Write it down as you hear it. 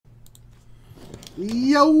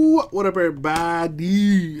Yo, what up,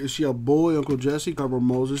 everybody? It's your boy, Uncle Jesse, Carver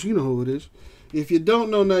Moses. You know who it is. If you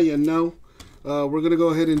don't know, now you know. We're going to go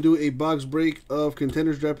ahead and do a box break of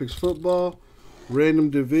Contenders Draft Picks Football. Random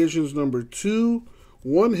Divisions number 2.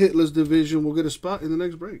 One hitless division will get a spot in the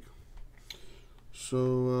next break.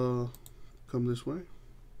 So, come this way.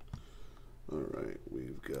 All right,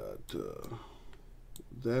 we've got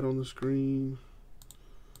that on the screen.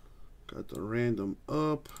 Got the random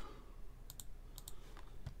up.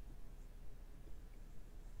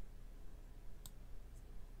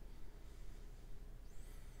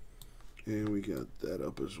 And we got that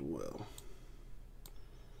up as well.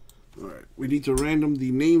 All right, we need to random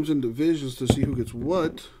the names and divisions to see who gets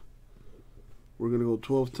what. We're going to go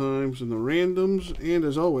 12 times in the randoms. And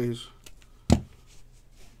as always,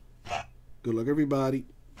 good luck, everybody.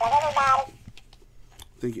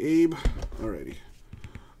 Thank you, Abe. Alrighty.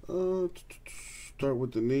 Start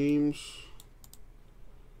with the names.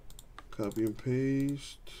 Copy and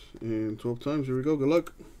paste. And 12 times. Here we go. Good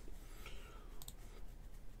luck.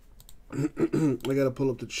 I got to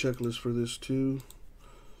pull up the checklist for this, too.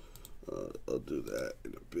 I'll do that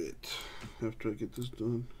in a bit after I get this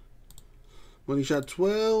done. Money shot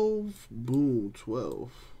 12. Boom,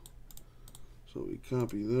 12. So we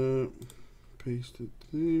copy that. Paste it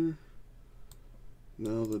there.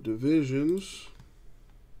 Now the divisions.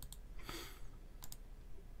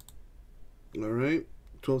 All right,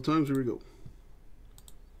 12 times. Here we go.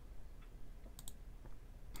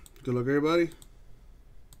 Good luck, everybody.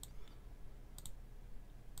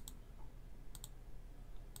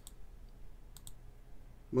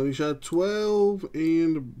 Money shot 12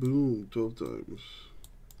 and boom, 12 times.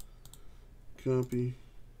 Copy,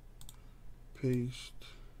 paste.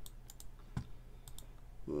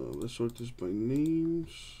 Let's sort this by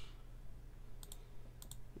names.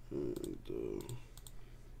 And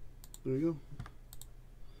there you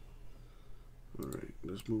go. Alright,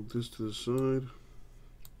 let's move this to the side.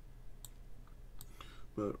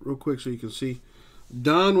 But real quick so you can see.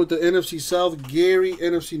 Don with the NFC South, Gary,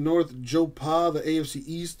 NFC North, Joe Pa, the AFC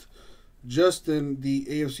East, Justin, the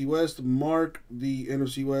AFC West, Mark, the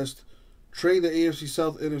NFC West, Trey, the AFC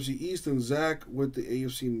South, NFC East, and Zach with the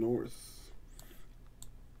AFC North.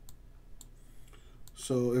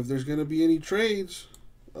 So if there's going to be any trades,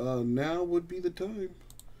 now would be the time.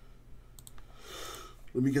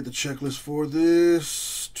 Let me get the checklist for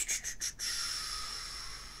this.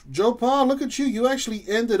 Joe Pa, look at you. You actually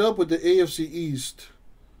ended up with the AFC East.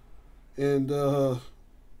 And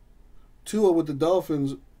Tua with the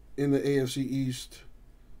Dolphins in the AFC East.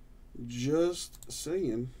 Just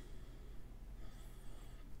saying.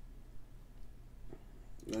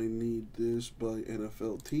 I need this by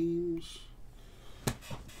NFL teams.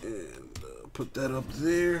 And put that up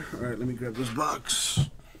there. All right, let me grab this box.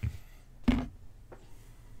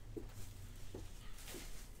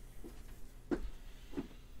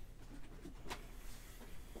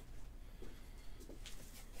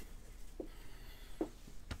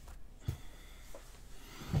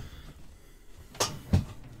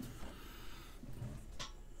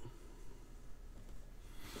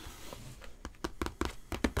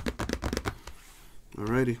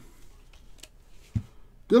 Alrighty.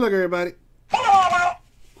 Good luck, everybody.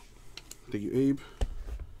 Thank you, Abe.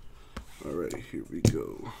 Alrighty, here we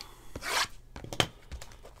go.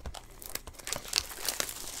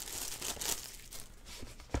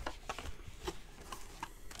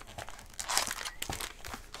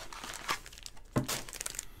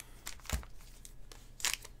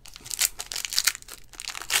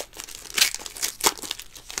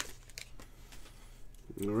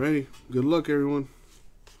 Alrighty, good luck, everyone.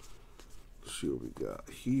 Let's see what we got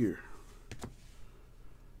here.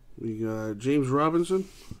 We got James Robinson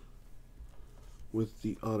with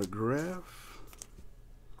the autograph.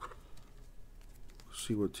 Let's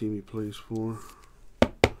see what team he plays for.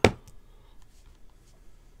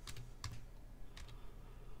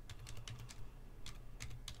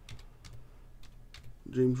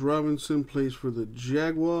 James Robinson plays for the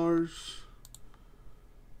Jaguars.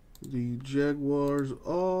 The Jaguars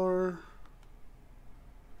are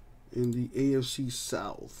in the AFC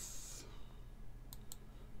South.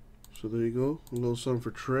 So there you go. A little something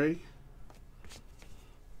for Trey.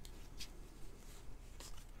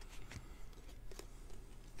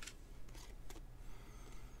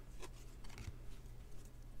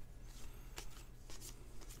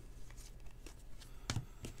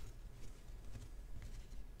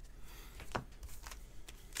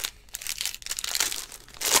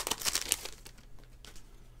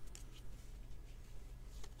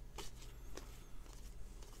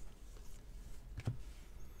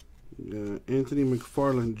 Anthony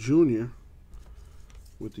McFarland Jr.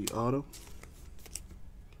 with the auto.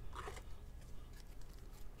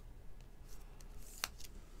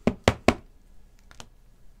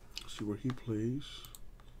 See where he plays.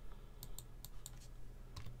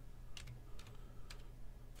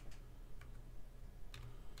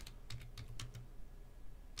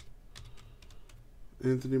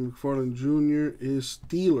 Anthony McFarland Jr. is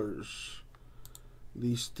Steelers.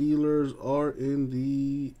 The Steelers are in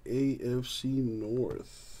the AFC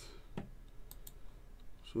North.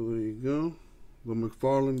 So there you go. The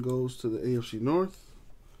McFarland goes to the AFC North.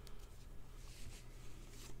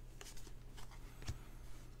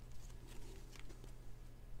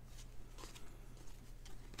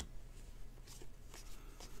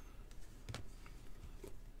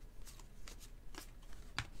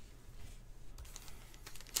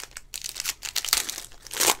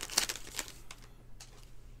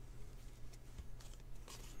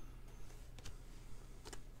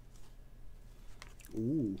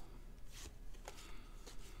 Ooh.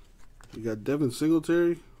 You got Devin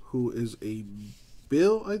Singletary, who is a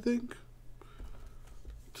Bill, I think.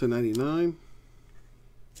 /99.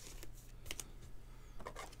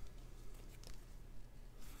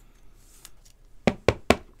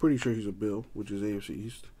 Pretty sure he's a Bill, which is AFC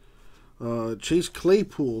East. Chase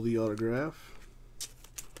Claypool, the autograph.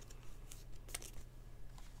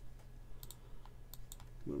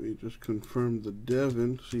 Let me just confirm the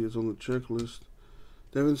Devin. See, it's on the checklist.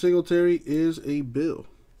 Devin Singletary is a Bill.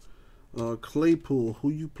 Claypool, who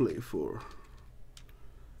you play for?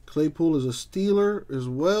 Claypool is a Steeler as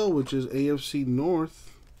well, which is AFC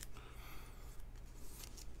North.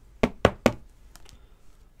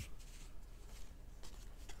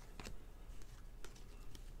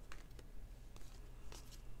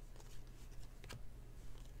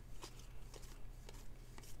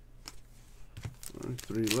 All right,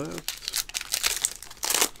 3 left.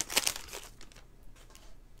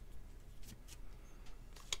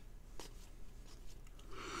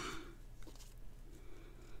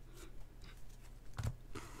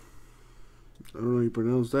 I don't know how you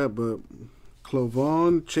pronounce that, but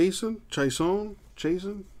Clavon Chason,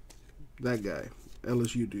 that guy,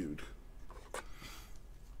 LSU dude.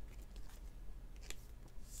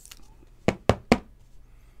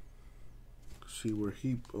 See where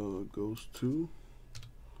he goes to.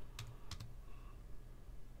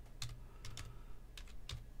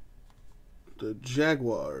 The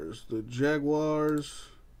Jaguars. The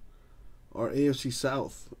Jaguars are AFC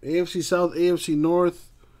South. AFC South, AFC North.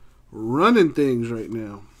 Running things right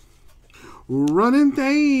now. Running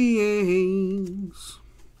things.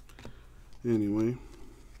 Anyway.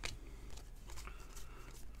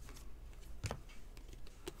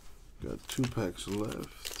 Got 2 packs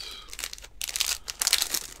left.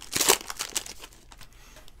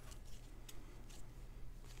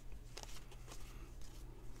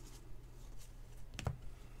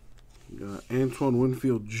 Got Antoine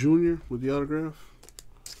Winfield Jr. with the autograph.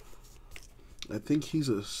 I think he's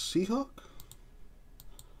a Seahawk.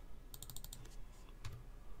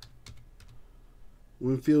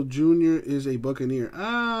 Winfield Jr. is a Buccaneer.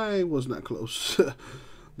 I was not close.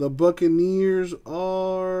 The Buccaneers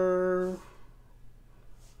are...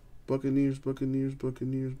 Buccaneers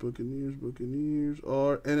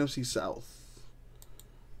are NFC South.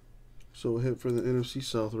 So a hit for the NFC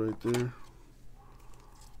South right there.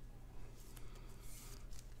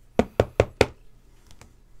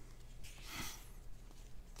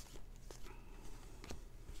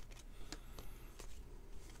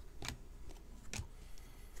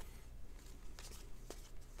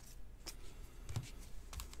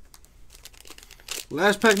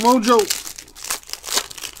 Last pack mojo.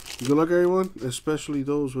 Good luck, everyone, especially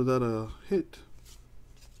those without a hit.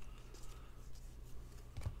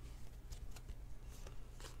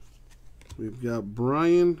 We've got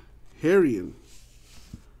Brian Harrion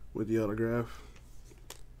with the autograph.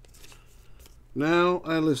 Now,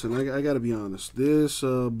 listen, I got to be honest. This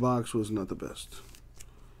box was not the best.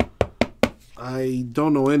 I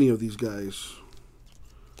don't know any of these guys,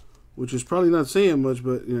 which is probably not saying much,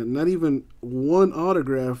 but you know, not even one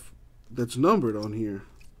autograph that's numbered on here.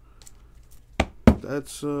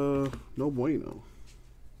 That's no bueno.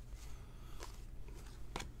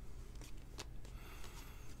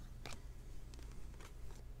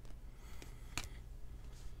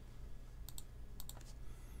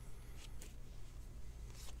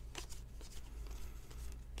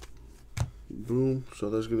 Boom. So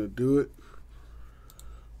that's going to do it.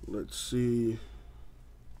 Let's see.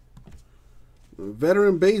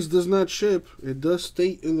 Veteran base does not ship. It does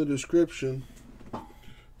state in the description.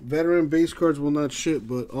 Veteran base cards will not ship,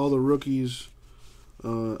 but all the rookies,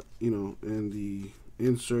 you know, and the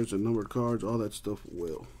inserts and numbered cards, all that stuff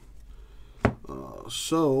will.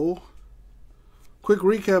 So, quick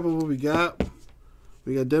recap of what we got.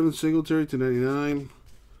 We got Devin Singletary /99.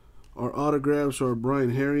 Our autographs are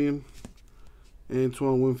Brian Herrien,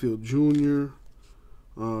 Antoine Winfield Jr.,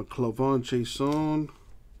 Clavon Chason,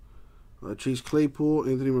 Chase Claypool,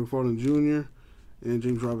 Anthony McFarland Jr., and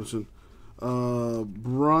James Robinson.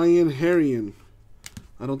 Brian Herrien.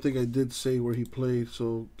 I don't think I did say where he played,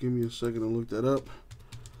 so give me a second to look that up.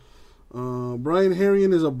 Brian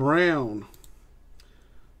Herrien is a Brown.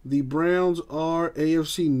 The Browns are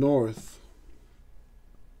AFC North.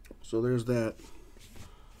 So there's that.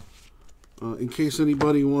 In case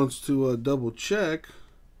anybody wants to double check,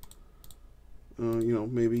 you know,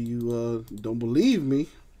 maybe you don't believe me,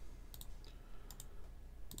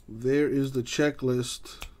 there is the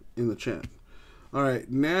checklist in the chat. All right,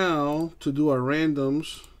 now to do our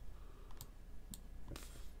randoms.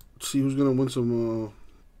 See who's gonna win some.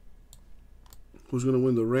 Who's gonna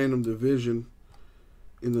win the random division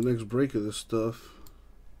in the next break of this stuff?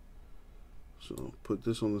 So put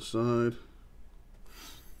this on the side.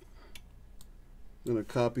 I'm gonna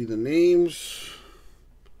copy the names.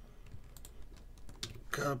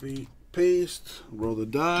 Copy, paste, roll the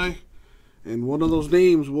die, and one of those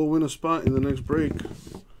names will win a spot in the next break.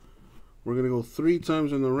 We're going to go 3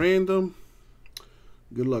 times in the random.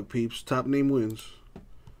 Good luck, peeps. Top name wins.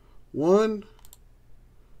 1,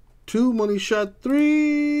 2, money shot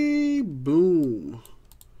 3. Boom.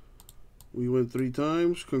 We went 3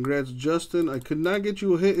 times. Congrats, Justin. I could not get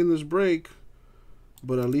you a hit in this break,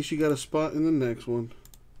 but at least you got a spot in the next one.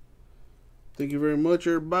 Thank you very much,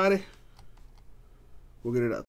 everybody. We'll get it out.